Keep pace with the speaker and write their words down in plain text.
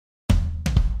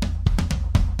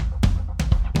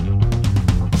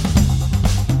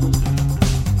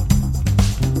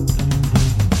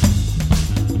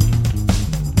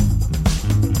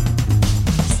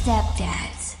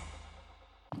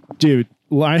Dude,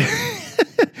 lie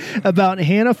about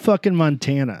Hannah fucking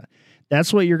Montana.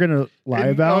 That's what you're gonna lie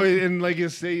about? Oh, and like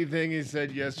his same thing he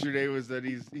said yesterday was that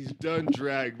he's done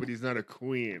drag, but he's not a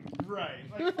queen. Right.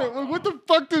 Like, what the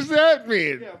fuck does that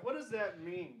mean? Yeah, what does that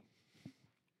mean?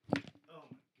 Oh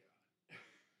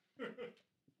my god.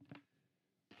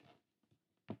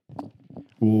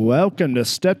 Welcome to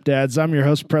Stepdads. I'm your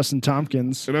host, Preston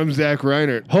Tompkins. And I'm Zach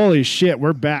Reinert. Holy shit,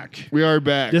 we're back. We are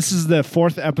back. This is the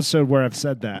 4th episode where I've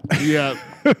said that. Yeah.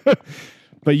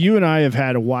 But you and I have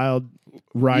had a wild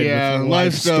ride. Yeah, with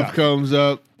life stuff comes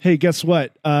up. Hey, guess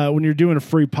what? When you're doing a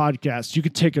free podcast, you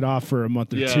could take it off for a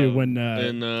month or two when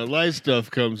life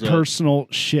stuff comes up. Personal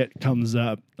shit comes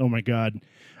up. Oh my god.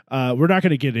 We're not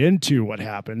going to get into what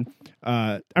happened.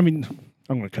 I mean,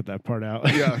 I'm going to cut that part out.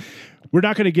 Yeah. We're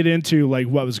not going to get into like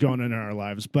what was going on in our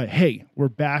lives, but hey, we're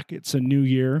back. It's a new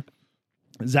year.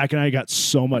 Zach and I got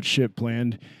so much shit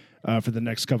planned for the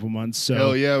next couple months. So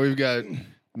hell yeah, we've got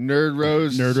Nerd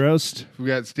Roast. We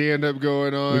got stand up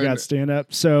going on. We got stand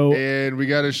up. So and we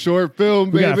got a short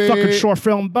film, baby. We got a fucking short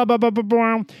film.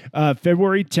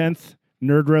 February 10th.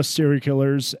 Nerd Roast Serial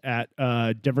Killers at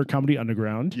Denver Comedy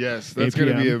Underground. Yes, that's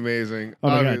going to be amazing. Oh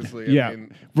obviously, yeah. I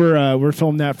mean, we're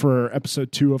filming that for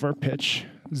episode 2 of our pitch.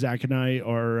 Zach and I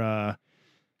are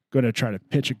going to try to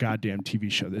pitch a goddamn TV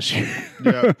show this year.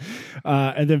 Yeah.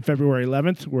 And then February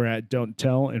 11th, we're at Don't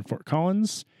Tell in Fort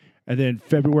Collins. And then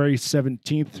February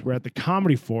 17th, we're at the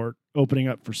Comedy Fort opening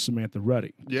up for Samantha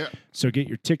Ruddy. Yeah. So get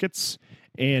your tickets.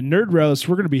 And Nerd Roast,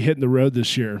 we're going to be hitting the road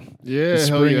this year. Yeah,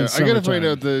 hell yeah. I got to find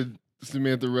out the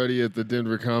Samantha Ruddy at the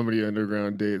Denver Comedy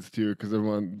Underground dates too, because I'm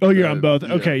on. Oh, you're on both.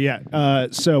 Yeah. Okay, yeah.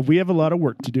 So we have a lot of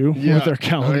work to do with our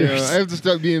calendars. I have to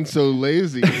stop being so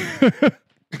lazy.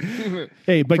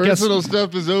 Hey, but personal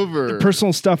stuff is over.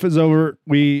 Personal stuff is over.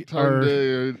 We Time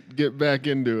to get back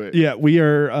into it. Yeah, we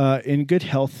are in good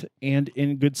health and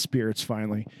in good spirits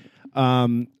finally.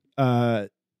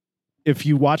 If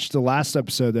you watched the last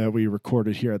episode that we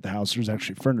recorded here at the house, there's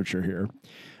actually furniture here.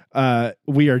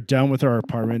 We are done with our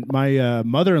apartment. My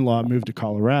mother-in-law moved to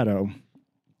Colorado.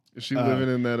 Is she living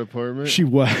in that apartment? She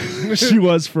was. She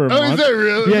was for a month. Oh, is that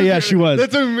really? Yeah, she was.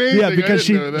 That's amazing. Yeah, because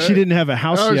she didn't have a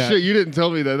house yet. Oh shit, you didn't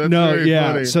tell me that. That's very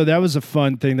funny. So that was a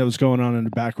fun thing that was going on in the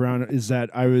background. Is that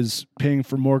I was paying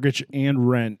for mortgage and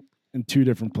rent in 2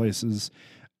 different places,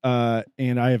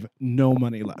 and I have no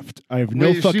money left. I have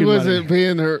no fucking money. She wasn't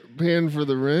paying for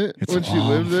the rent when she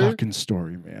lived there. Fucking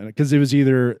story, man. Because it was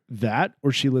either that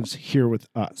or she lives here with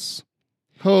us.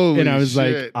 Holy and I was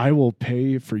shit. like, I will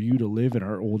pay for you to live in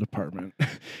our old apartment.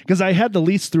 Because I had the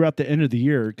lease throughout the end of the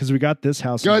year because we got this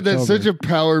house. God, that's such a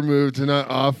power move to not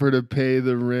offer to pay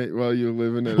the rent while you're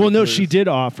living in it. Well, no, she did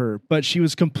offer, but she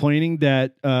was complaining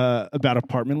that about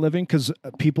apartment living because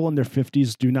people in their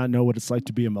 50s do not know what it's like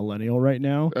to be a millennial right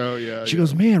now. Oh, yeah. She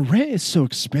goes, man, rent is so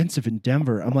expensive in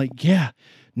Denver. I'm like, yeah.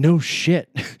 No shit.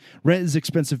 Rent is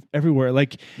expensive everywhere.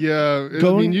 Like, yeah,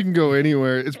 I mean, you can go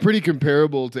anywhere. It's pretty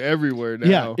comparable to everywhere now.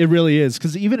 Yeah, it really is.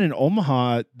 Because even in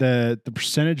Omaha, the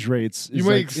percentage rates is you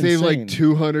might save insane. like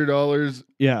 $200.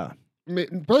 Yeah,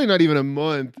 probably not even a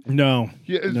month. No,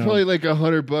 yeah, it's probably like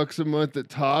 $100 a month at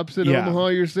tops in Omaha.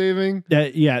 You're saving.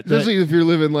 Especially if you're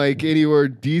living like anywhere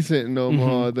decent in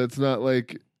Omaha. That's not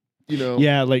like. You know,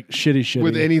 yeah, like shitty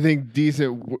with anything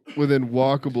decent within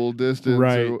walkable distance,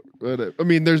 right? I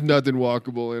mean, there's nothing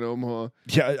walkable in Omaha.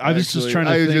 Yeah, I was just trying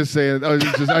to. I was just saying.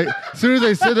 As soon as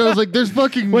I said that, I was like, "There's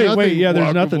fucking nothing." Wait, yeah,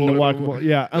 there's nothing walkable.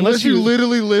 Yeah, unless you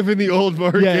literally live in the old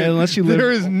market. Yeah, unless you live,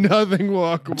 there is nothing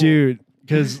walkable, dude.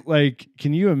 Because like,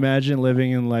 can you imagine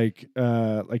living in like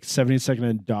 72nd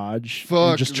and Dodge?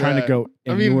 Fuck, and just trying to go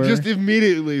anywhere? I mean, just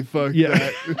immediately fuck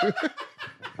that.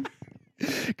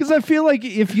 Because I feel like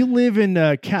if you live in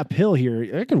Cap Hill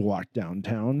here, I could walk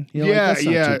downtown. You know,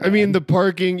 yeah. I mean, the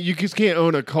parking, you just can't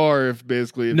own a car if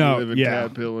you live in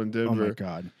Cap Hill in Denver. Oh my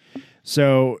God.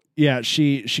 So yeah,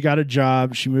 she got a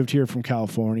job. She moved here from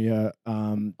California.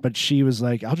 But she was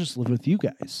like, I'll just live with you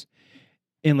guys.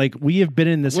 And like, we have been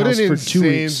in this house for 2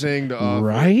 weeks. Thing to offer.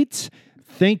 Right?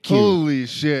 Thank you. Holy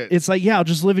shit. It's like, yeah, I'll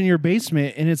just live in your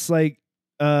basement. And it's like,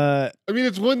 I mean,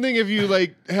 it's one thing if you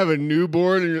like have a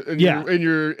newborn and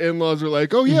your in-laws are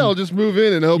like, "Oh yeah, I'll just move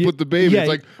in and help with the baby." It's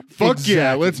like, "Fuck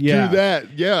yeah, let's do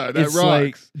that." Yeah, that it's rocks.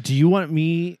 Like, do you want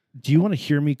to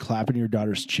hear me clapping your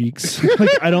daughter's cheeks?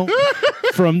 Like, I don't.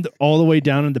 from all the way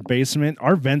down in the basement.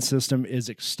 Our vent system is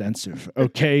extensive.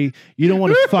 Okay, you don't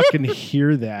want to fucking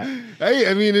hear that. Hey,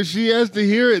 I mean, if she has to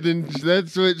hear it, then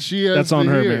that's what she has. That's on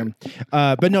to her, hear. man.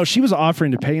 But no, she was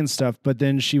offering to pay and stuff. But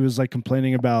then she was like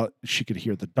complaining about she could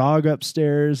hear the dog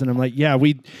upstairs, and I'm like, yeah,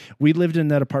 we lived in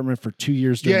that apartment for 2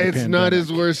 years. Yeah, it's the not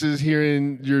as worse as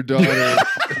hearing your daughter.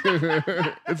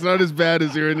 It's not as bad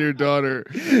as hearing your daughter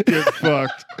get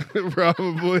fucked.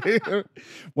 Probably.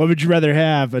 What would you rather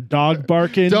have? A dog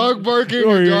barking? Dog barking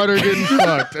or your daughter getting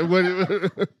fucked?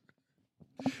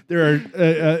 There are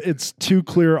it's two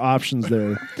clear options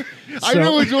there. I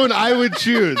know which one I would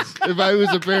choose if I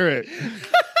was a parent.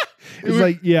 It's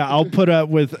like, yeah, I'll put up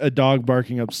with a dog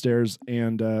barking upstairs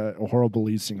and a horrible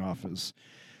leasing office.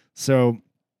 So,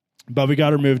 but we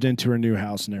got her moved into her new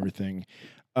house and everything.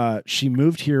 She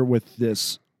moved here with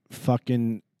this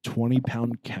fucking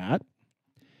 20-pound cat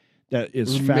that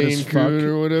is fat Maine as fuck. Coon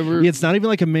or whatever. Yeah, it's not even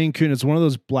like a Maine Coon. It's one of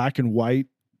those black and white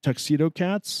tuxedo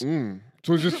cats.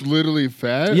 So it's just literally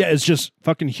fat? Yeah, it's just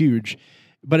fucking huge.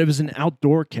 But it was an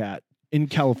outdoor cat in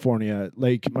California.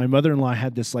 Like, my mother-in-law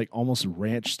had this like almost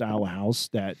ranch style house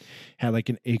that had like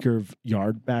an acre of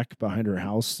yard back behind her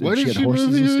house. Why did she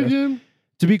move here again?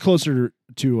 To be closer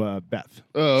to Beth.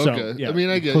 Oh, okay. So, yeah, I mean,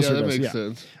 I get it. Yeah, that makes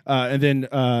sense. And then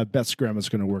Beth's grandma's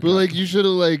going to work. But like, you should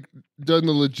have like done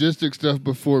the logistic stuff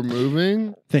before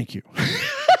moving. Thank you.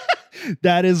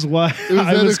 That is why. Was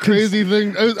that a crazy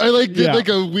thing? I like did like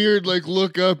a weird like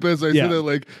look up as I said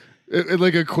it,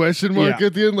 like a question mark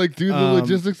at the end. Like, do the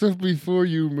logistic stuff before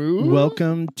you move.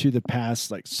 Welcome to the past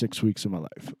like 6 weeks of my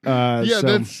life.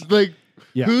 That's like.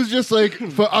 Yeah. Who's just like,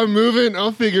 I'm moving,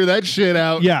 I'll figure that shit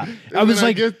out. Yeah. I was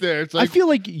like, get there. It's like, I feel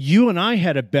like you and I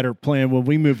had a better plan when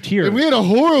we moved here. And we had a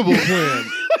horrible plan.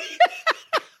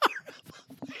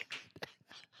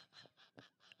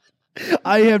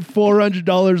 I had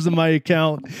 $400 in my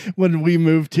account when we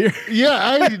moved here. Yeah,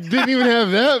 I didn't even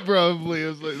have that probably. It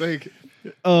was like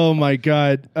oh my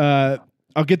God.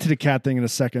 I'll get to the cat thing in a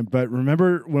second, but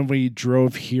remember when we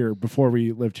drove here before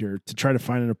we lived here to try to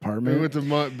find an apartment? We went to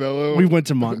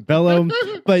Montbello.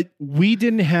 But we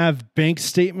didn't have bank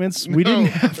statements. We didn't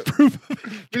have proof. We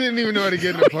didn't even know how to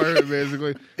get an apartment,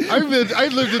 basically. I lived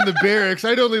in the barracks.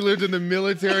 I'd only lived in the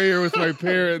military or with my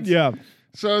parents. Yeah.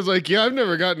 So I was like, yeah, I've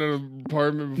never gotten an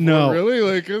apartment before. No. Really?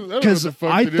 Like, because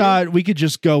I thought we could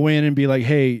just go in and be like,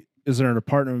 hey, is there an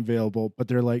apartment available? But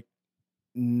they're like,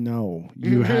 no,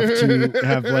 you have to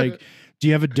have like, do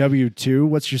you have a W-2?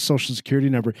 What's your social security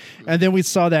number? And then we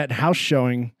saw that house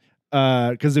showing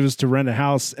because it was to rent a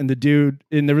house, and the dude,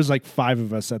 and there was like 5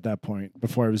 of us at that point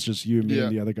before it was just you, me, and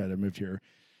the other guy that moved here.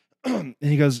 And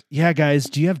he goes, yeah, guys,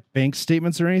 do you have bank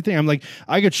statements or anything? I'm like,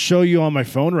 I could show you on my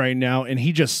phone right now. And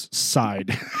he just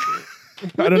sighed.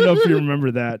 I don't know if you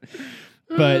remember that,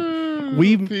 but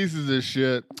we pieces of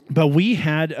shit. But we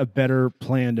had a better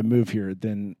plan to move here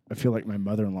than I feel like my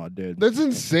mother-in-law did. That's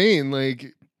insane.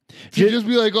 Like, she'd just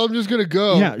be like, oh, I'm just going to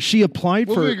go. Yeah, she applied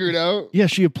we'll figure it out. Yeah,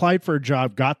 she applied for a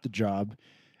job, got the job,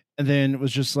 and then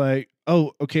was just like,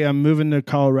 oh, okay, I'm moving to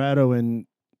Colorado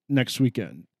next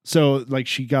weekend. So, like,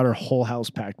 she got her whole house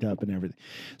packed up and everything.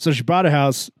 So she bought a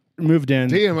house, moved in.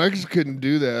 Damn, I just couldn't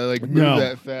do that. Like, move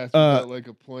that fast without, like,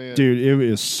 a plan. Dude, it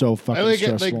is so fucking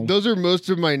stressful. Like, those are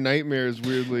most of my nightmares,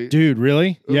 weirdly. Dude,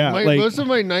 really? Yeah. Most of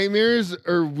my nightmares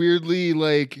are weirdly,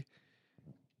 like,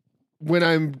 when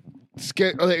I'm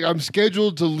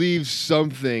scheduled to leave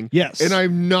something. Yes. And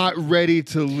I'm not ready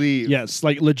to leave. Yes,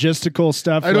 like logistical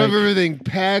stuff. I don't have everything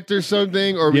packed or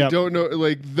something, or we don't know,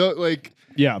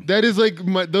 yeah, that is like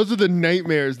those are the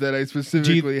nightmares that I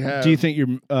specifically have. Do you think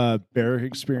your bear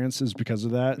experience is because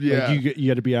of that? Yeah, like you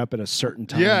had to be up at a certain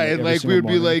time. Yeah, and like we would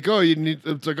be like, oh, you need.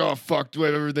 It's like, oh fuck, do I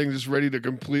have everything just ready to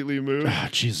completely move? Oh,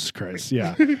 Jesus Christ,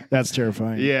 yeah, that's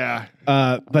terrifying. Yeah,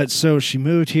 but so she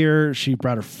moved here. She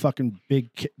brought her fucking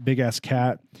big ass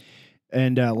cat,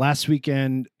 and last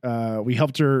weekend we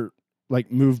helped her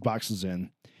like move boxes in,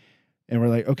 and we're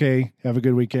like, okay, have a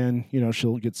good weekend. You know,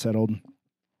 she'll get settled.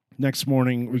 Next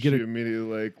morning, we get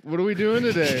immediately like, what are we doing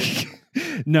today?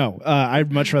 No,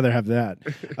 I'd much rather have that.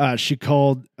 She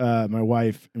called my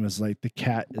wife and was like, the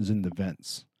cat is in the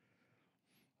vents.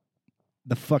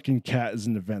 The fucking cat is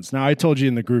in the vents. Now, I told you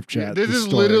in the group chat. This is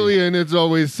literally an It's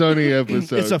Always Sunny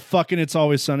episode. It's a fucking It's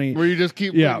Always Sunny. Where you just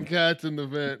keep putting cats in the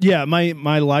vent. Yeah, my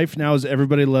life now is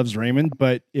everybody loves Raymond,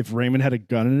 but if Raymond had a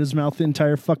gun in his mouth the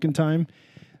entire fucking time.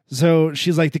 So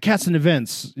she's like, the cat's in the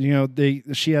vents. You know,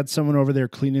 she had someone over there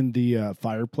cleaning the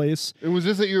fireplace. And was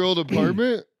this at your old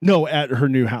apartment? No, at her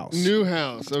new house. New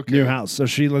house, okay. New house. So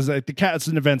she was like, the cat's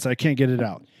in the vents. I can't get it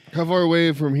out. How far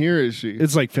away from here is she?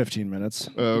 It's like 15 minutes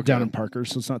okay. Down in Parker,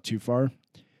 so it's not too far.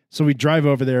 So we drive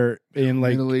over there in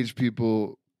like middle-aged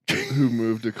people who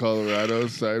moved to Colorado,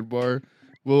 sidebar,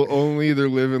 will only either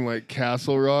live in like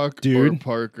Castle Rock or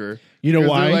Parker. You know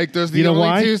why? Like, those the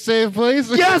only two safe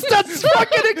places. Yes, that's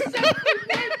fucking exactly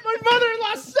what my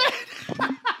mother-in-law said.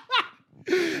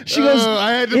 She goes,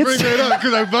 I had to bring that up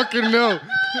because I fucking know.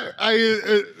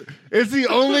 It's the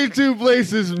only two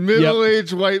places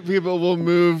middle-aged white people will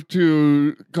move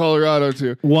to Colorado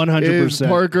to. 100%.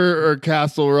 Parker or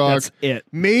Castle Rock. That's it.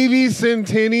 Maybe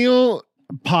Centennial.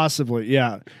 Possibly,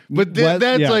 yeah. But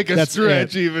that's like a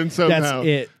stretch even somehow. That's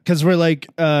it. Because we're like,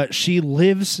 she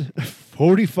lives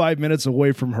 45 minutes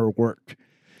away from her work.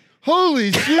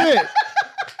 Holy shit.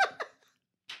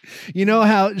 You know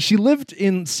how she lived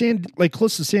in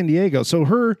close to San Diego. So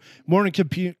her morning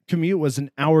commute was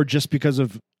an hour just because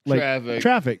of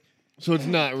traffic. So it's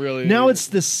not really. Now it's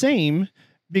the same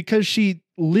because she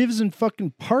lives in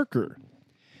fucking Parker.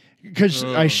 Because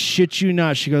I shit you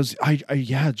not, she goes,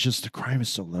 yeah, just the crime is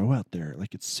so low out there.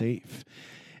 Like, it's safe.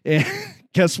 And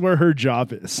guess where her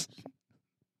job is?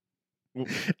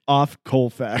 Off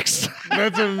Colfax.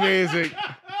 That's amazing.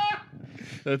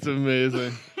 That's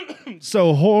amazing.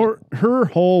 So her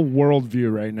whole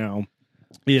worldview right now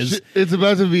is it's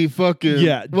about to be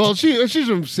fucking Well, she's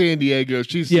from San Diego.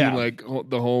 She's seen like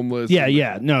the homeless.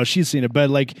 Yeah. No, she's seen it,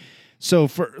 but like. So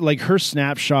for like her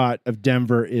snapshot of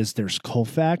Denver is there's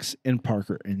Colfax and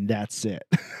Parker, and that's it,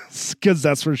 because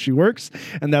that's where she works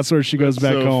and that's where she goes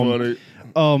back home. Funny.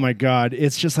 Oh my god,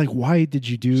 it's just like, why did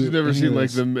you do? She's never seen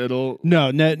like the middle. No.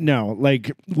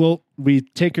 Like, well, we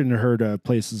taken her to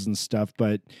places and stuff,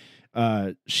 but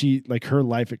she like her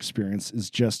life experience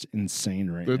is just insane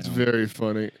right now. That's very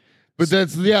funny. But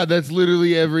that's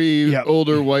literally every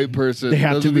older white person.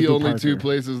 Those are the only two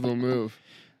places they'll move.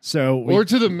 So or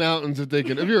to the mountains if they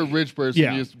can. If you're a rich person,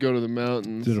 you just go to the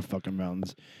mountains. To the fucking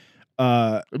mountains.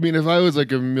 I mean, if I was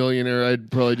like a millionaire,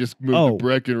 I'd probably just move to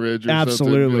Breckenridge or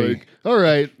absolutely. something. Like, all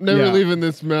right, never leaving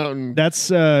this mountain. That's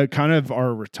kind of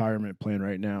our retirement plan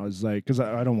right now. Is like, because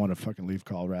I don't want to fucking leave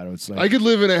Colorado. It's like I could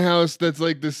live in a house that's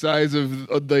like the size of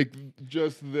like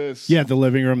just this. Yeah, the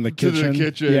living room, the kitchen,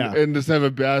 and just have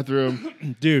a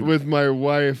bathroom, dude, with my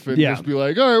wife, and just be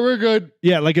like, all right, we're good.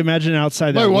 Yeah, like imagine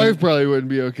outside. My wife probably wouldn't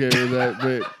be okay with that,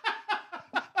 but.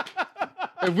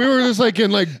 If we were just like in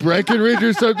like Breckenridge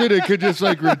or something, it could just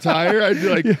like retire. I'd be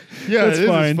like, yeah, this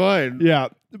is fine. Yeah,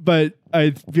 but I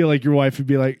feel like your wife would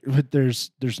be like, but there's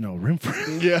no room for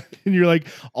it. Yeah, and you're like,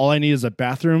 all I need is a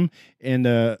bathroom and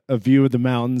a view of the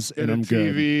mountains, and I'm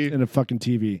TV. good. And a fucking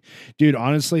TV, dude.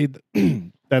 Honestly,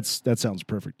 that sounds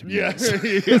perfect to me. Yeah,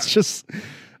 it's just,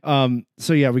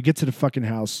 so yeah, we get to the fucking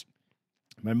house.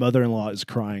 My mother-in-law is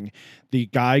crying. The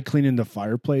guy cleaning the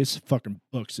fireplace fucking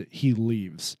books it. He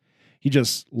leaves. He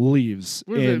just leaves.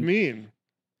 What does that mean?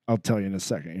 I'll tell you in a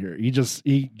second here.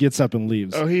 He gets up and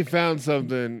leaves. Oh, he found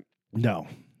something. No.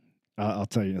 I'll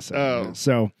tell you in a second. Oh.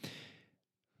 So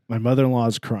my mother-in-law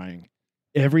is crying.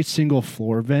 Every single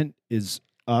floor vent is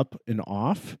up and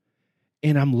off.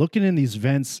 And I'm looking in these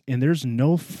vents, and there's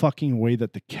no fucking way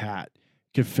that the cat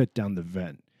could fit down the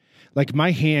vent. Like,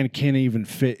 my hand can't even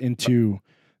fit into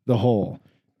the hole.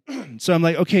 So I'm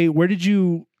like, okay, where did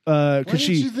you... Why did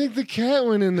you think the cat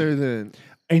went in there then?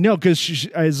 I know, because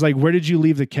I was like, where did you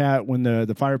leave the cat when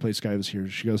the fireplace guy was here?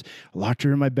 She goes, I locked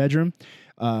her in my bedroom.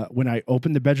 When I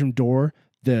opened the bedroom door,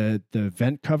 the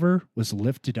vent cover was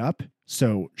lifted up.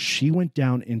 So she went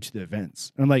down into the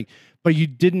vents. And I'm like, but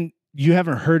you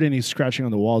haven't heard any scratching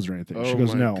on the walls or anything. She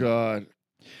goes, no. God.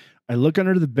 I look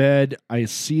under the bed. I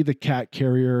see the cat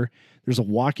carrier. There's a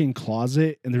walk-in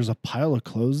closet, and there's a pile of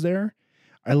clothes there.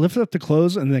 I lift up the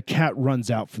clothes, and the cat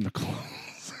runs out from the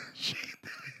clothes.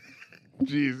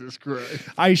 Jesus Christ.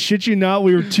 I shit you not.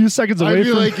 We were 2 seconds away I'd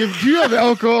be like, if you have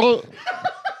alcohol,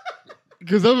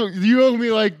 because you owe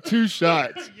me like 2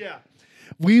 shots. Yeah.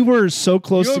 We were so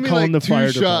close to calling the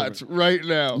fire department. 2 shots right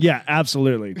now. Yeah,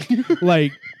 absolutely.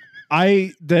 Like,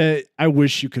 I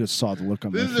wish you could have saw the look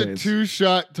on my face. This is a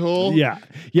 2-shot toll.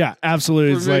 Yeah,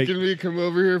 absolutely. For making me come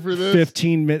over here for this.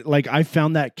 15 minutes. Like, I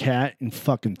found that cat in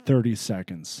fucking 30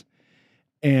 seconds,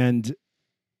 and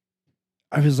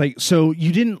I was like, "So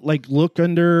you didn't like look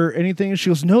under anything?" And she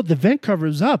goes, "No, the vent cover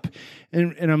is up,"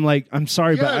 and I'm like, "I'm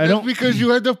sorry, but I don't." Because you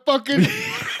had the fucking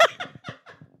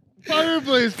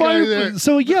fireplace there.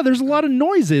 So yeah, there's a lot of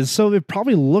noises. So they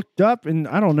probably looked up, and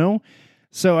I don't know.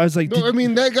 So I was like, no, I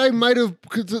mean, that guy might have,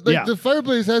 because the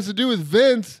fireplace has to do with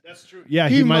vents. That's true. Yeah,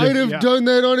 he might have done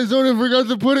that on his own and forgot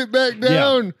to put it back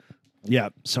down. Yeah.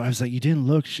 So I was like, you didn't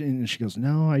look? And she goes,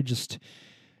 no, I just,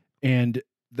 and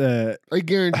I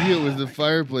guarantee it was the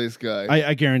fireplace guy.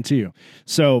 I guarantee you.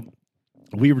 So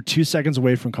We were 2 seconds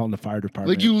away from calling the fire department.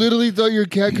 Like you literally thought your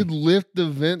cat could lift the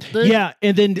vent thing? Yeah,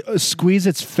 and then squeeze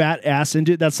its fat ass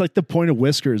into it. That's like the point of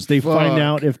Whiskers. They find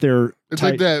out if they're It's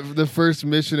like the first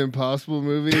Mission Impossible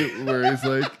movie where he's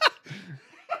like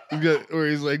where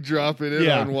he's like dropping it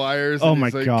on wires and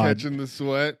he's like catching the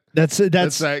sweat. That's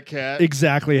that cat.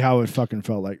 Exactly how it fucking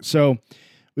felt like. So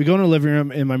we go in the living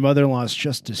room and my mother-in-law is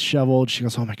just disheveled. She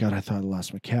goes, "Oh my God, I thought I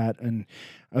lost my cat." And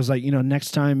I was like,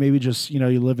 next time maybe just, you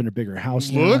live in a bigger house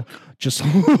now. Just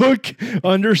look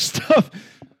under stuff.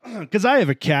 Because I have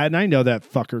a cat and I know that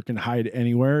fucker can hide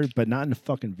anywhere, but not in the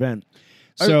fucking vent.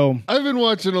 So I've been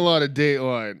watching a lot of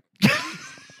Dateline.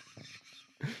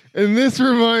 And this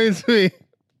reminds me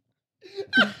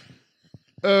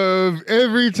of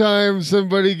every time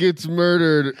somebody gets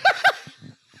murdered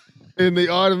and they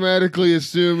automatically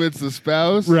assume it's the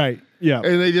spouse. Right. Yeah.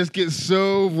 And they just get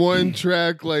so one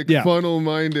track, funnel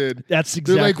minded. That's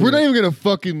exactly. They're like, we're not even going to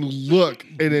fucking look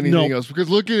at anything else because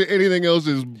looking at anything else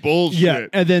is bullshit. Yeah.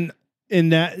 And then in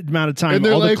that amount of time, and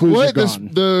they're all like, the clues what? are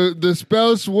gone. The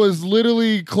spouse was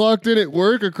literally clocked in at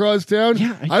work across town.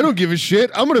 Yeah, I don't give a shit.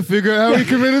 I'm going to figure out how he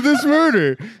committed this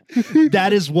murder.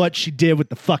 That is what she did with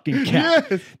the fucking cat.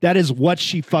 Yes. That is what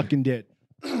she fucking did.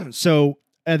 So,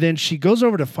 and then she goes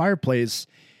over to the fireplace.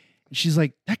 And she's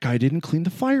like, "That guy didn't clean the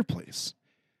fireplace."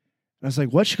 And I was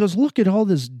like, "What?" She goes, "Look at all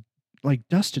this like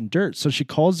dust and dirt." So she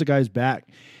calls the guys back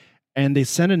and they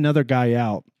send another guy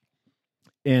out.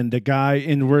 And the guy,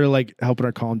 and we're like helping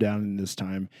her calm down in this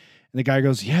time. And the guy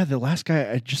goes, "Yeah, the last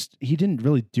guy, he didn't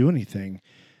really do anything.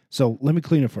 So let me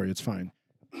clean it for you. It's fine."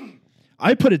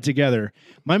 I put it together.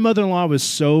 My mother-in-law was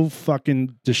so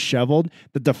fucking disheveled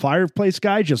that the fireplace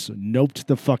guy just noped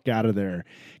the fuck out of there.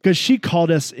 Because she called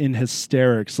us in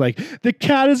hysterics. Like, the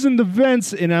cat is in the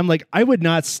vents. And I'm like, I would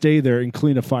not stay there and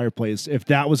clean a fireplace if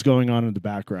that was going on in the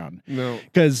background. No.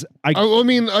 Because I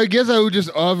mean, I guess I would just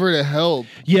offer to help.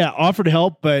 Yeah, offer to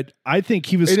help, but I think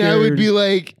he was scared. And I would be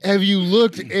like, have you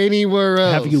looked anywhere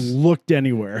else? Have you looked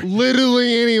anywhere?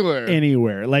 Literally anywhere.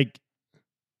 Anywhere. Like,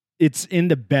 it's in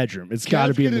the bedroom. It's got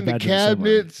to be in the bedroom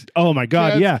cabinets. Somewhere. Oh my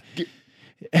God, yeah.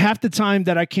 Half the time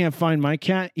that I can't find my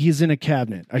cat, he's in a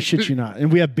cabinet. I shit you not.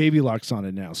 And we have baby locks on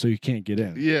it now, so you can't get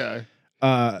in. Yeah.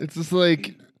 It's just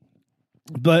like,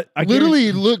 but I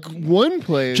literally look one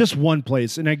place, just one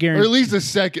place, and I guarantee, or at least a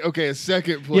second. Okay, a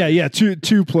second place. Yeah,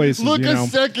 two places. Look a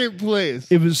second place.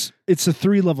 It's a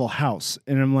 3-level house,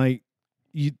 and I'm like,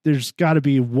 there's got to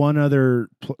be one other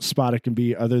spot it can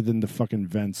be other than the fucking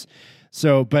vents.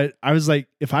 So, but I was like,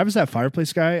 if I was that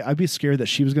fireplace guy, I'd be scared that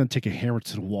she was going to take a hammer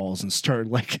to the walls and start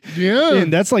like,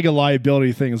 and that's like a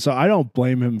liability thing. So I don't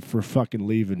blame him for fucking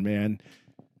leaving, man.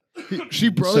 She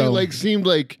probably seemed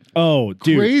like, dude,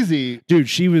 crazy. Dude,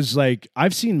 she was like,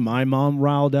 I've seen my mom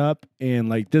riled up and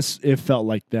like it felt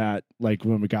like that, like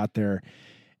when we got there.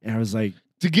 And I was like,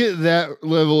 to get that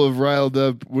level of riled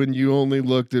up when you only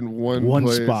looked in one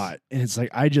place. Spot. And it's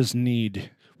like, I just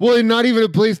need. Well, and not even a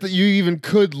place that you even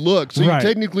could look. So you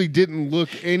technically didn't look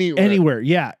anywhere. Anywhere,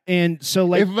 yeah. And so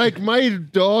like, if like my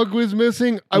dog was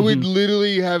missing, I would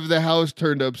literally have the house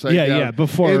turned upside down. Yeah,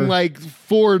 before in like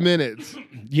 4 minutes.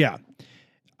 Yeah.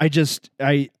 I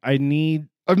need.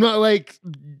 I'm not like,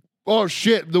 oh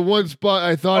shit, the one spot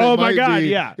I thought it might be.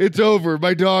 Yeah. It's over.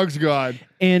 My dog's gone.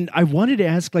 And I wanted to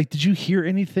ask, like, did you hear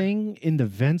anything in the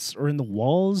vents or in the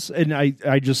walls? And I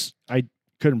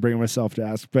couldn't bring myself to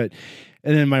ask,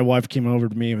 and then my wife came over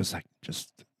to me and was like,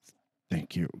 just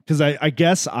thank you. Because I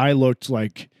guess I looked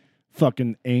like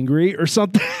fucking angry or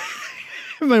something.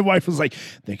 My wife was like,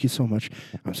 thank you so much.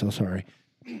 I'm so sorry.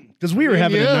 Because we were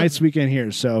having a nice weekend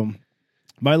here. So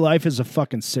my life is a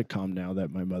fucking sitcom now that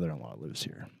my mother-in-law lives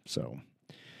here. So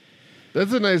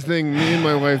that's a nice thing. Me and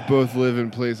my wife both live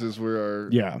in places where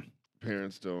our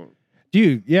parents don't.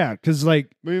 Dude, yeah, because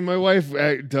like, I mean, my wife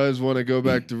does want to go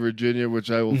back to Virginia, which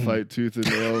I will fight tooth and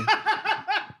nail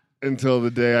until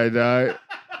the day I die.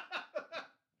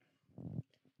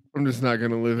 I'm just not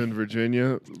going to live in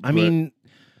Virginia. I mean,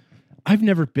 I've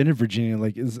never been in Virginia.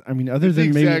 Like, other than the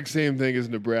maybe exact same thing as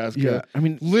Nebraska. Yeah, I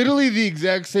mean, literally the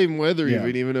exact same weather.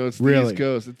 Even though it's the East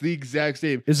Coast, it's the exact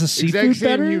same. Is the seafood exact same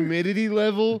better? Humidity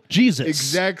level. Jesus,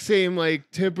 exact same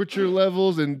like temperature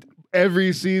levels and.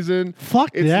 Every season,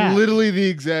 it's literally the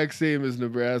exact same as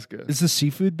Nebraska. Is the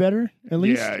seafood better at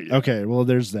least? Yeah. Okay, well,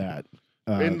 there's that.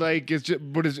 And like it's just,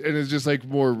 it's just like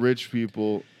more rich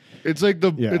people. It's like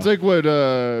it's like what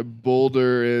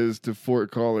Boulder is to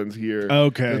Fort Collins here.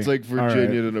 Okay, it's like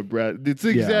Virginia to Nebraska. It's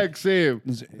the exact same,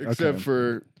 except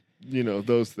for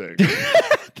those things.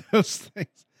 Those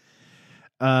things.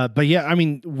 But yeah, I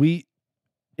mean,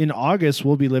 in August,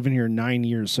 we'll be living here 9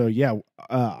 years. So yeah,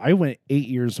 I went 8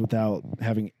 years without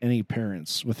having any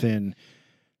parents within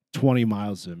 20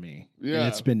 miles of me. Yeah. And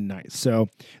it's been nice. So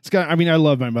I mean, I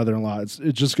love my mother-in-law. It's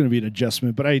just going to be an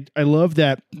adjustment, but I love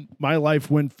that my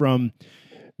life went from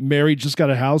married, just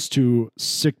got a house to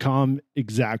sitcom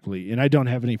exactly. And I don't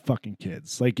have any fucking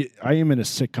kids. Like I am in a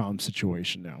sitcom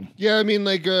situation now. Yeah. I mean,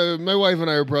 like, my wife and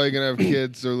I are probably going to have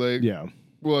kids. So like, yeah,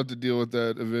 we'll have to deal with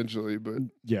that eventually, but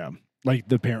yeah. Like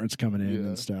the parents coming in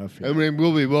and stuff. Yeah. I mean,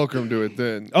 we'll be welcome to it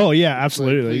then. Oh yeah,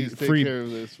 absolutely. Like, please take care of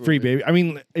this free baby. I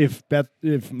mean, if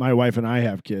my wife and I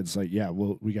have kids, like, yeah,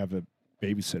 we have a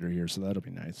babysitter here, so that'll be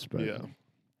nice. But yeah,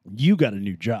 you got a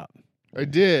new job. I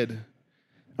did.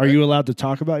 Are you allowed to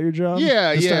talk about your job?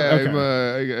 Yeah, Okay.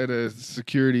 I got a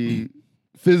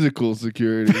physical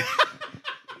security.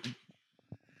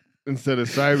 Instead of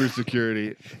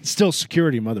cybersecurity. Still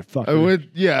security, motherfucker.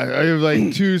 I have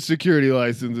like 2 security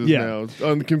licenses now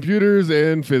on the computers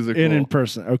and physical. And in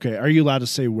person. Okay. Are you allowed to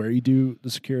say where you do the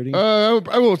security?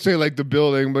 I won't say like the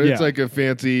building, but it's like a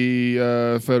fancy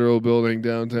federal building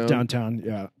downtown. Downtown,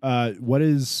 yeah. What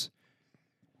is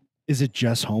it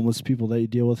just homeless people that you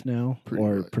deal with now?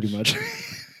 Pretty much?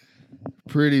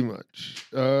 Pretty much.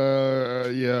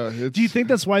 Yeah. Do you think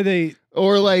that's why they...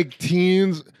 Or like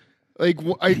teens... Like,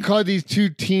 I caught these 2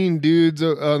 teen dudes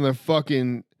on the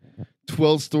fucking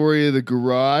 12th story of the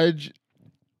garage.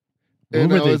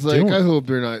 And I was like, I hope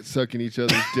they're not sucking each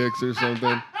other's dicks or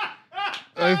something.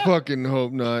 I fucking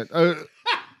hope not.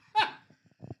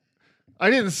 I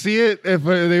didn't see it if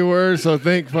they were, so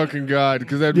thank fucking God.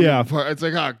 Because that'd be it's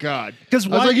like, oh, God. I was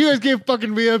like, you guys can't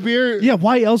fucking be up here? Yeah,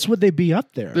 why else would they be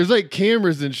up there? There's like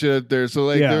cameras and shit up there. So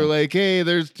like they're like, hey,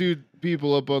 there's 2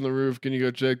 people up on the roof. Can you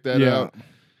go check that out?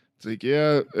 It's like,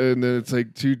 yeah, and then it's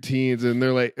like 2 teens, and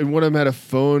they're like, and one of them had a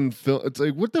phone film. It's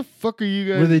like, what the fuck are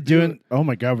you guys? Were they doing? Oh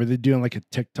my God, were they doing like a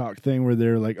TikTok thing where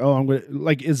they're like, oh, I'm gonna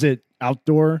like, is it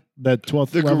outdoor? That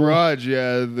 12th the level? Garage,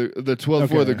 yeah, the 12th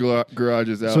floor of the garage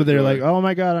is outdoor. So they're like, oh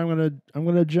my God, I'm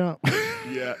gonna jump.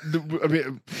 Yeah, I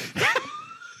mean,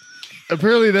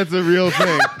 apparently that's a real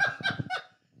thing.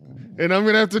 And I'm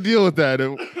going to have to deal with that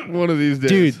one of these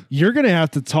days. Dude, you're going to have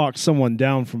to talk someone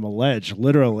down from a ledge,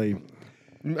 literally.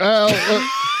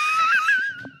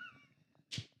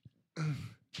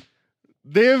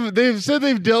 They've said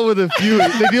they've dealt with a few.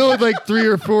 They deal with like 3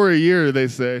 or 4 a year, they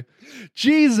say.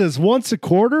 Jesus, once a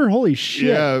quarter? Holy shit.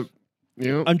 Yeah.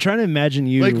 You know, I'm trying to imagine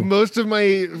you. Like most of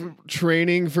my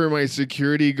training for my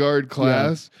security guard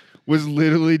class was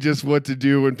literally just what to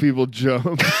do when people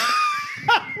jump.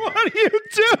 What do you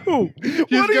do?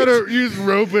 You just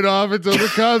rope it off until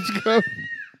the cops come.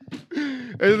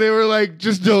 And they were like,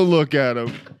 just don't look at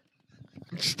him.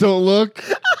 Just don't look.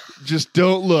 Just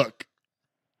don't look.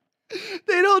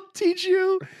 They don't teach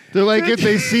you. They're like, if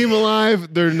they seem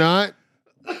alive, they're not.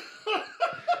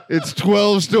 It's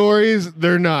 12 stories.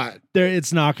 They're not.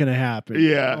 It's not going to happen.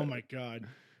 Yeah. Oh, my God.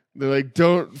 They're like,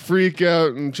 don't freak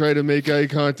out and try to make eye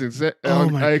contact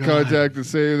to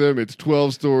save them. It's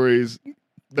 12 stories.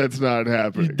 That's not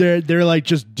happening. They're like,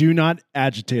 just do not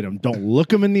agitate them. Don't look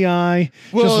them in the eye.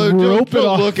 Well, just rope it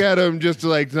off. Look at them just to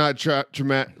like not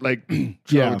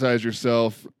traumatize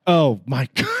yourself. Oh my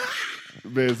God!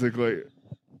 Basically,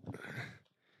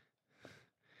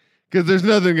 because there's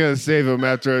nothing gonna save them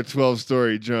after a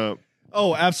 12-story jump.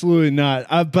 Oh, absolutely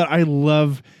not. But I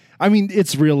love. I mean,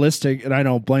 it's realistic, and I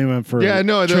don't blame them for. Yeah,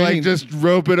 no, they're like, just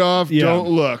rope it off. Yeah. Don't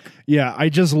look. Yeah, I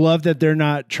just love that they're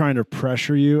not trying to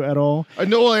pressure you at all.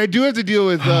 No, I do have to deal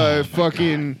with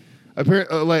fucking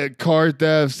like car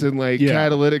thefts and like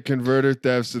catalytic converter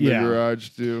thefts in the garage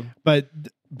too. But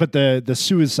the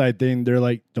suicide thing, they're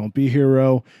like, don't be a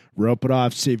hero, rope it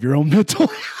off, save your own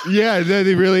mental. Yeah,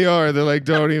 they really are. They're like,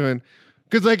 don't even,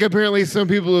 because like apparently some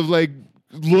people have like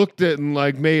looked at and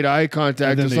like made eye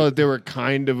contact and saw that they were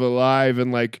kind of alive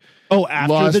and like. Oh,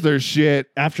 after lost their shit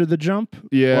after the jump.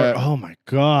 Yeah. Oh my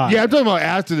God. Yeah, I'm talking about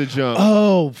after the jump.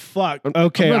 Oh fuck.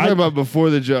 Okay. I'm not talking about before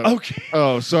the jump. Okay.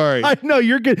 Oh, sorry. No,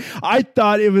 you're good. I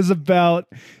thought it was about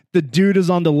the dude is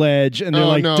on the ledge and they're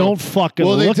like, don't fucking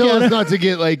look at him. Well, they tell us not to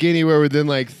get like anywhere within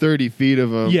like 30 feet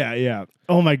of him. Yeah, yeah.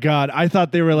 Oh my God. I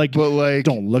thought they were like, but like,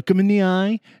 don't look him in the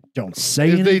eye. Don't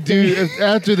say anything. They do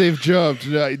after they've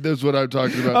jumped. That's what I'm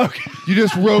talking about. Okay. You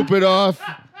just rope it off.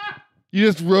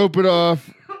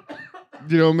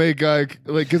 You know, make like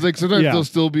because like sometimes they'll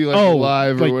still be like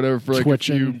alive or whatever for like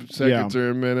twitching. A few seconds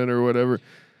or a minute or whatever.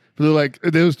 But they're like,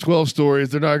 those 12 stories,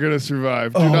 they're not going to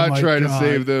survive. Do not try to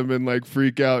save them and like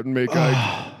freak out and make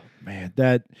man,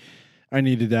 I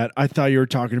needed that. I thought you were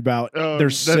talking about they're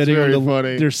sitting on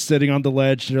the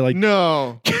ledge. They're like,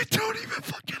 no, don't even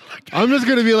fucking look I'm just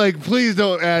gonna be like, please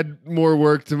don't add more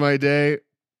work to my day.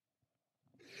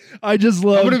 I just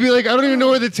love. I'm gonna be like, I don't even know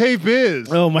where the tape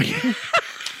is. Oh my.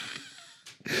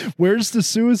 Where's the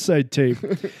suicide tape?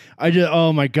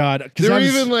 Oh my God. They're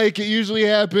even like, it usually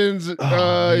happens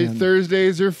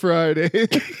Thursdays or Fridays.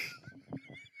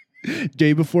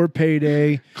 Day before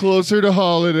payday. Closer to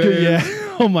holidays. Yeah.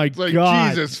 Oh my like,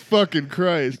 God. Jesus fucking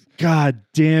Christ. God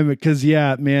damn it. Cause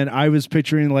yeah, man, I was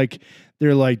picturing like,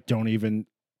 they're like, don't even,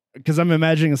 cause I'm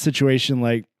imagining a situation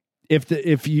like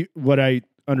what I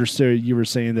understood, you were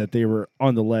saying that they were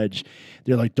on the ledge.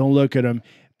 They're like, don't look at him.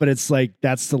 But it's like,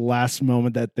 that's the last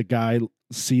moment that the guy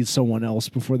sees someone else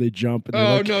before they jump. And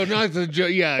oh, like, no, not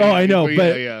the yeah. Oh, I know,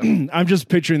 but yeah. I'm just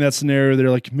picturing that scenario.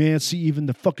 They're like, man, see, even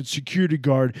the fucking security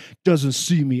guard doesn't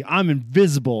see me. I'm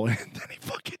invisible. And then he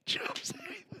fucking jumps.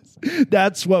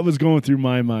 That's what was going through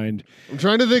my mind. I'm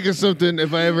trying to think of something.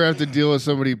 If I ever have to deal with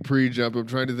somebody pre-jump, I'm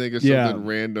trying to think of something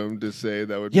random to say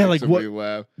that would make somebody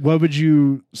laugh. What would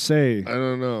you say? I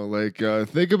don't know. Like,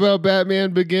 think about Batman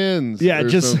Begins. Yeah,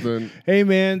 just something. Hey,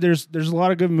 man, there's a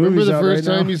lot of good movies. Remember the first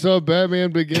right time now? you saw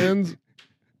Batman Begins?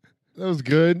 That was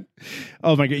good.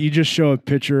 Oh my God! You just show a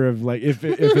picture of like if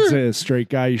it's a straight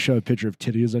guy, you show a picture of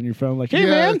titties on your phone. Like, hey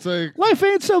man, it's like, life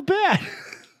ain't so bad.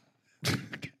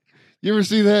 You ever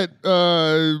see that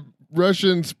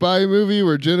Russian spy movie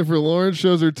where Jennifer Lawrence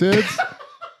shows her tits?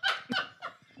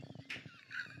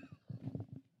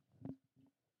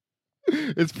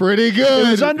 It's pretty good. It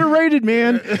was underrated,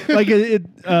 man. Like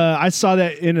I saw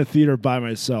that in a theater by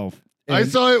myself. I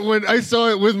saw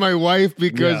it with my wife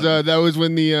because that was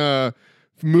when the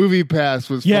Movie Pass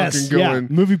was fucking going.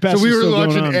 Yeah. Movie Pass. So we was were still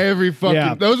watching going on. every fucking.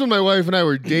 Yeah. That was when my wife and I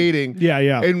were dating.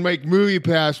 Yeah. And like Movie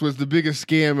Pass was the biggest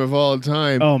scam of all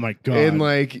time. Oh my God. And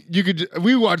like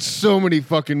we watched so many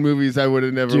fucking movies I would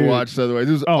have never watched otherwise.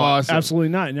 It was awesome. Absolutely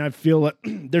not. And I feel like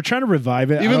they're trying to revive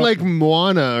it. Even like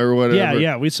Moana or whatever.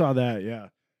 Yeah, we saw that. Yeah.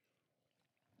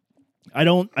 I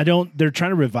don't. They're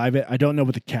trying to revive it. I don't know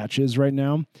what the catch is right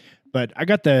now. But I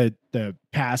got the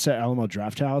pass at Alamo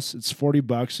Drafthouse. It's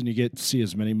 $40, and you get to see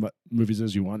as many movies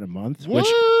as you want a month. What?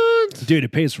 Which, dude,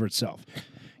 it pays for itself.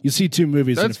 You see 2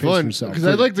 movies, That's and it pays fun for itself. because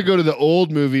I'd like to go to the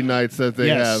old movie nights that they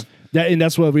have. And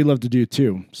that's what we love to do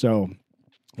too. So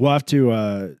we'll have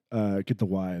to get the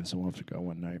wives, and we'll have to go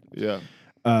one night. Yeah.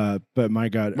 But my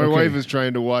God, my wife is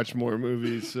trying to watch more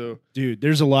movies. So, dude,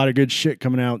 there's a lot of good shit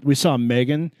coming out. We saw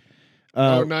Megan.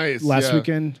 Nice. Last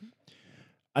weekend.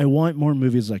 I want more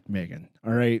movies like Megan.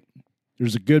 All right.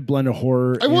 There's a good blend of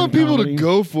horror. I want people to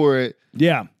go for it.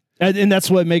 Yeah. And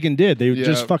that's what Megan did. They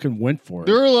just fucking went for it.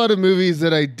 There are a lot of movies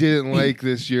that I didn't like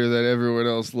this year that everyone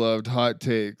else loved. Hot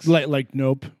takes. Like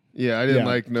Nope. Yeah, I didn't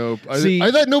like Nope. See,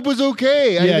 I thought Nope was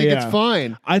okay. I think it's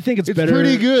fine. I think it's better.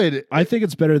 Pretty good. I think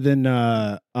it's better than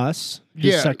Us.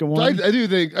 The second one.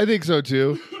 I think so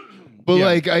too. But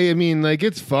like, I mean, like,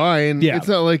 it's fine. Yeah. It's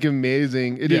not like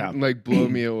amazing. It didn't like blow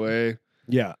me away.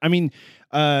 Yeah. I mean,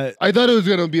 I thought it was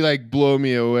gonna be like blow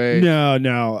me away.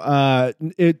 No.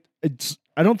 It's.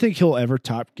 I don't think he'll ever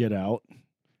top Get Out.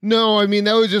 No, I mean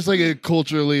that was just like a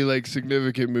culturally like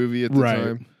significant movie at the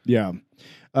time. Yeah.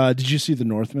 Did you see The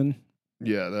Northman?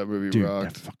 Yeah, that movie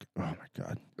rocked. Oh my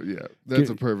God. Yeah, that's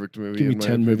a perfect movie. Give me in my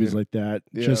 10 opinion. movies like that.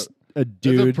 Yeah. Just a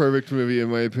dude. That's a perfect movie in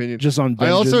my opinion. Just on.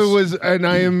 I also was, and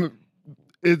I am.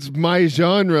 It's my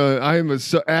genre. I am a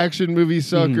action movie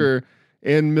sucker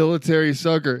and military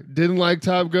sucker. Didn't like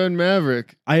Top Gun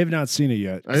Maverick. I have not seen it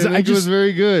yet. I think it was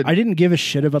very good. I didn't give a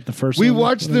shit about the first we one. We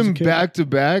watched them back to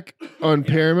back on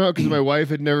Paramount because my wife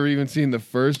had never even seen the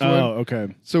first one. Oh,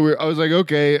 okay. So I was like,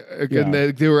 okay. And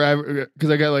they were,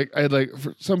 because I had like,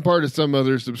 for some part of some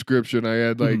other subscription, I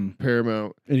had like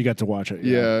Paramount. And you got to watch it.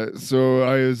 Yeah. So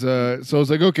I was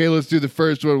like, okay, let's do the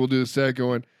first one. We'll do the second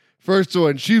one. First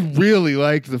one, she really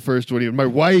liked the first one. Even my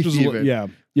wife, even. Yeah.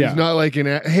 He's not like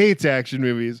hates action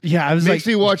movies. Yeah, I was makes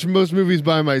me watch most movies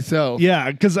by myself.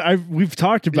 Yeah, because we've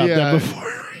talked about that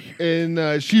before.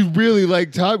 And she really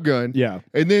liked Top Gun. Yeah,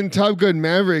 and then Top Gun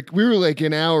Maverick, we were like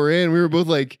an hour in, we were both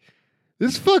like,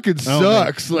 "This fucking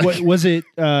sucks." Man. Like, was it?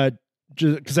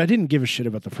 Because I didn't give a shit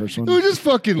about the first one. It was just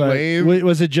fucking lame.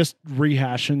 Was it just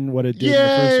rehashing what it did? Yeah,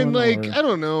 in the first and one, like or? I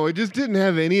don't know, it just didn't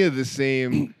have any of the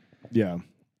same. Yeah.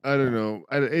 I don't know.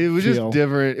 It was just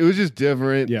different. It was just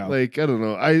different. Yeah. Like, I don't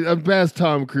know. I'm past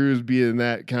Tom Cruise being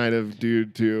that kind of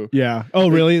dude, too. Yeah. Oh,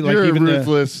 really? Like, you're even a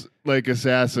ruthless, like,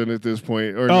 assassin at this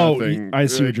point, or nothing. I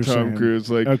see like what you're Tom saying.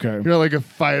 Cruise. Like, okay. You're not like a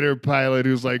fighter pilot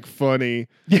who's, like, funny.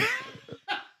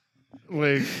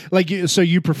 So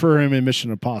you prefer him in Mission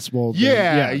Impossible?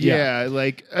 Yeah.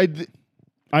 Like, I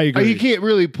agree. He can't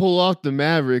really pull off the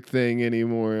Maverick thing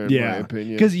anymore, in my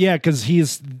opinion. Because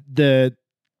he's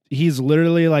he's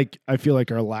literally like, I feel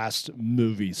like our last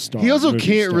movie star. He also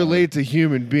can't relate to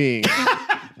human beings.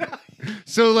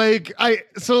 So like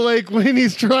when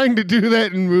he's trying to do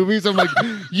that in movies, I'm like,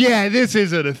 yeah, this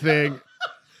isn't a thing.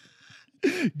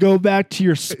 Go back to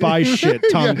your spy shit,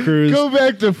 Tom Cruise. Go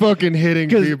back to fucking hitting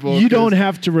people. You don't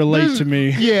have to relate to me.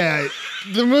 Yeah.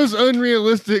 The most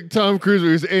unrealistic Tom Cruise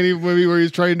movie is any movie where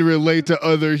he's trying to relate to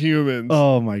other humans.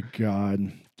 Oh my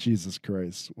God. Jesus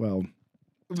Christ. Well.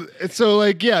 So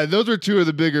like, yeah, those were two of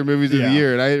the bigger movies of the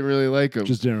year, and I didn't really like them.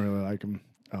 Just didn't really like them.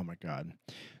 Oh my God.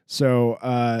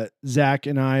 So Zach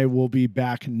and I will be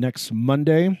back next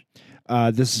Monday.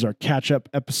 This is our catch-up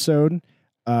episode.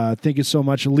 Thank you so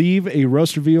much. Leave a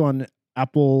roast review on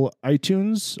Apple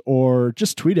iTunes or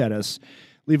just tweet at us.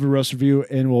 Leave a roast review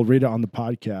and we'll read it on the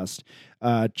podcast.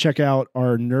 Check out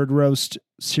our Nerd Roast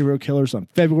Serial Killers on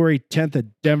February 10th at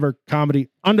Denver Comedy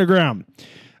Underground.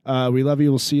 We love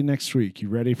you. We'll see you next week. You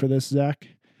ready for this, Zach?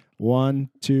 1,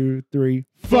 2, 3.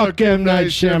 Fuck M. Night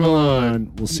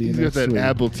Shyamalan. We'll see you next week. He's got that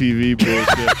Apple TV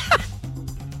bullshit.